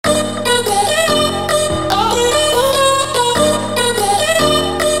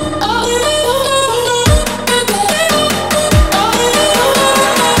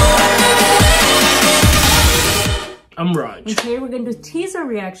teaser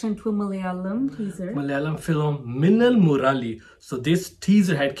reaction to a Malayalam teaser. Malayalam film Minnal Murali. So this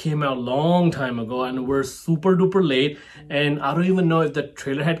teaser had came out long time ago and we're super duper late. And I don't even know if the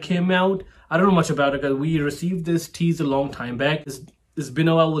trailer had came out. I don't know much about it because we received this teaser a long time back. It's been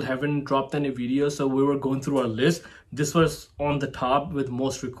a while, we haven't dropped any videos, so we were going through our list. This was on the top with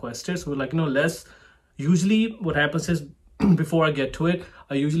most requested. So we're like, usually what happens is, before I get to it,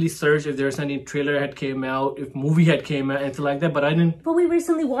 I usually search if there's any trailer had came out, if movie had came out, anything like that, but I didn't. But we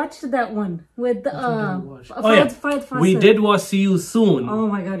recently watched that one with we did watch See You Soon. Oh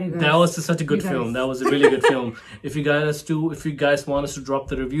my god, you guys. That was such a good film. That was a really good film. If you guys want us to drop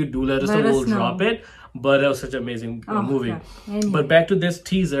the review, do let us know. We'll drop it. But that was such an amazing movie. Anyway. But back to this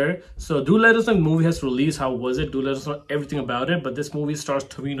teaser. So do let us know if the movie has released. How was it? Do let us know everything about it. But this movie stars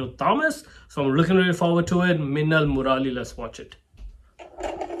Tovino Thomas. So I'm looking really forward to it. Minnal Murali. Let's watch it.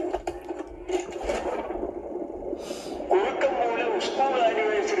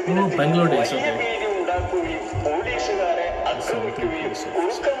 Oh, Bangalore days. Okay.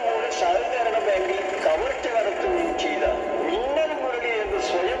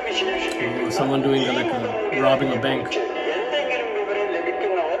 Someone doing robbing a bank.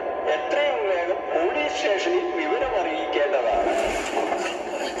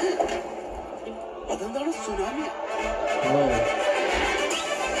 Oh.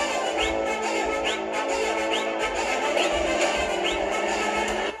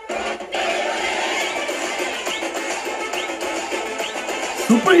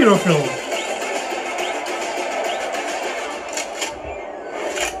 Superhero film.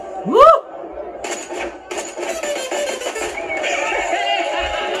 Woo!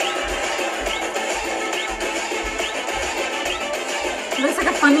 Looks like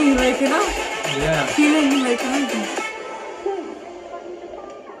a funny, yeah, feeling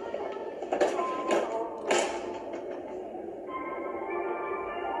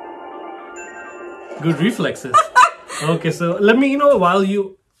good reflexes. Okay, so let me, while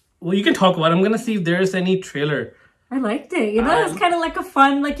you can talk about it, I'm gonna see if there's any trailer. I liked it. It's kind of like a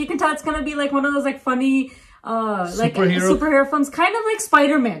fun, you can tell it's gonna be like one of those funny, superhero films, kind of like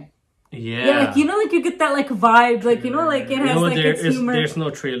Spider-Man. Yeah. You get that vibe, it has its humor. There's no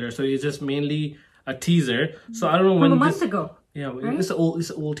trailer, so it's just mainly a teaser. So I don't know when. From a month ago. Yeah, right? It's an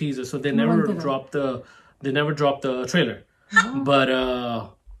old teaser, so they never dropped the trailer. Oh. But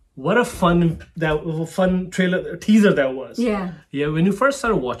what a fun trailer teaser that was. Yeah. Yeah, when you first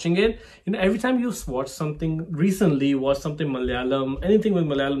started watching it, every time you watch something Malayalam, anything with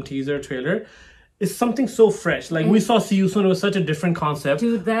Malayalam teaser trailer, it's something so fresh. We saw See You Soon, it was such a different concept.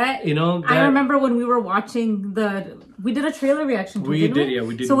 Dude, I remember when we were watching we did a trailer reaction to it,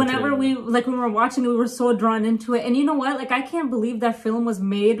 we did. So whenever when we were watching it, we were so drawn into it. And you know what? I can't believe that film was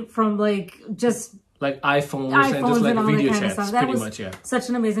made from just iPhones and just video chats, pretty much, yeah. Such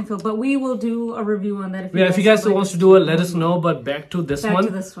an amazing film. But we will do a review on that. If you guys want to do it, let us know. But back to this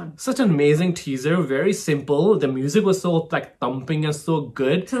one. Such an amazing teaser, very simple. The music was so thumping and so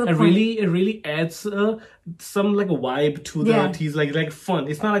good. It really adds some vibe to the teaser, fun.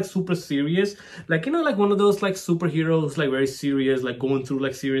 It's not super serious. One of those superheroes very serious, going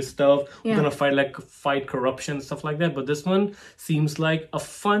through serious stuff. Yeah. We're gonna fight corruption, stuff like that. But this one seems like a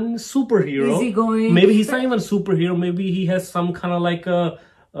fun superhero. Easygoing. Maybe he's not even a superhero. Maybe he has some kind of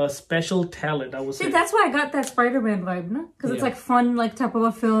a special talent, I would say. That's why I got that Spider-Man vibe, no? Because it's fun, type of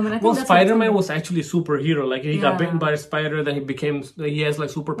a film. And I think Spider-Man was actually a superhero. He got bitten by a spider, then he has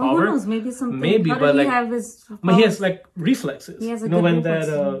superpower. Well, who knows? Maybe something. Maybe, but he have his he has reflexes. He has when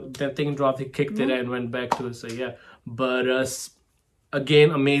reflexes. that thing dropped, he kicked it and went back to it. So yeah, but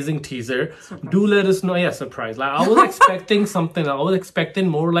again, amazing teaser. Surprise. Do let us know. Yeah, surprise. I was expecting something. I was expecting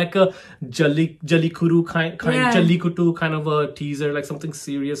more like a Jalikutu kind of a teaser, something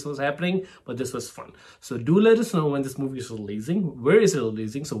serious was happening. But this was fun. So do let us know when this movie is releasing. Where is it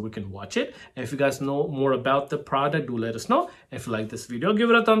releasing so we can watch it? And if you guys know more about the product, do let us know. And if you like this video, give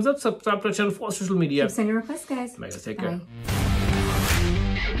it a thumbs up. Subscribe to the channel for social media. Keep sending your requests, guys. Bye, guys. Take care.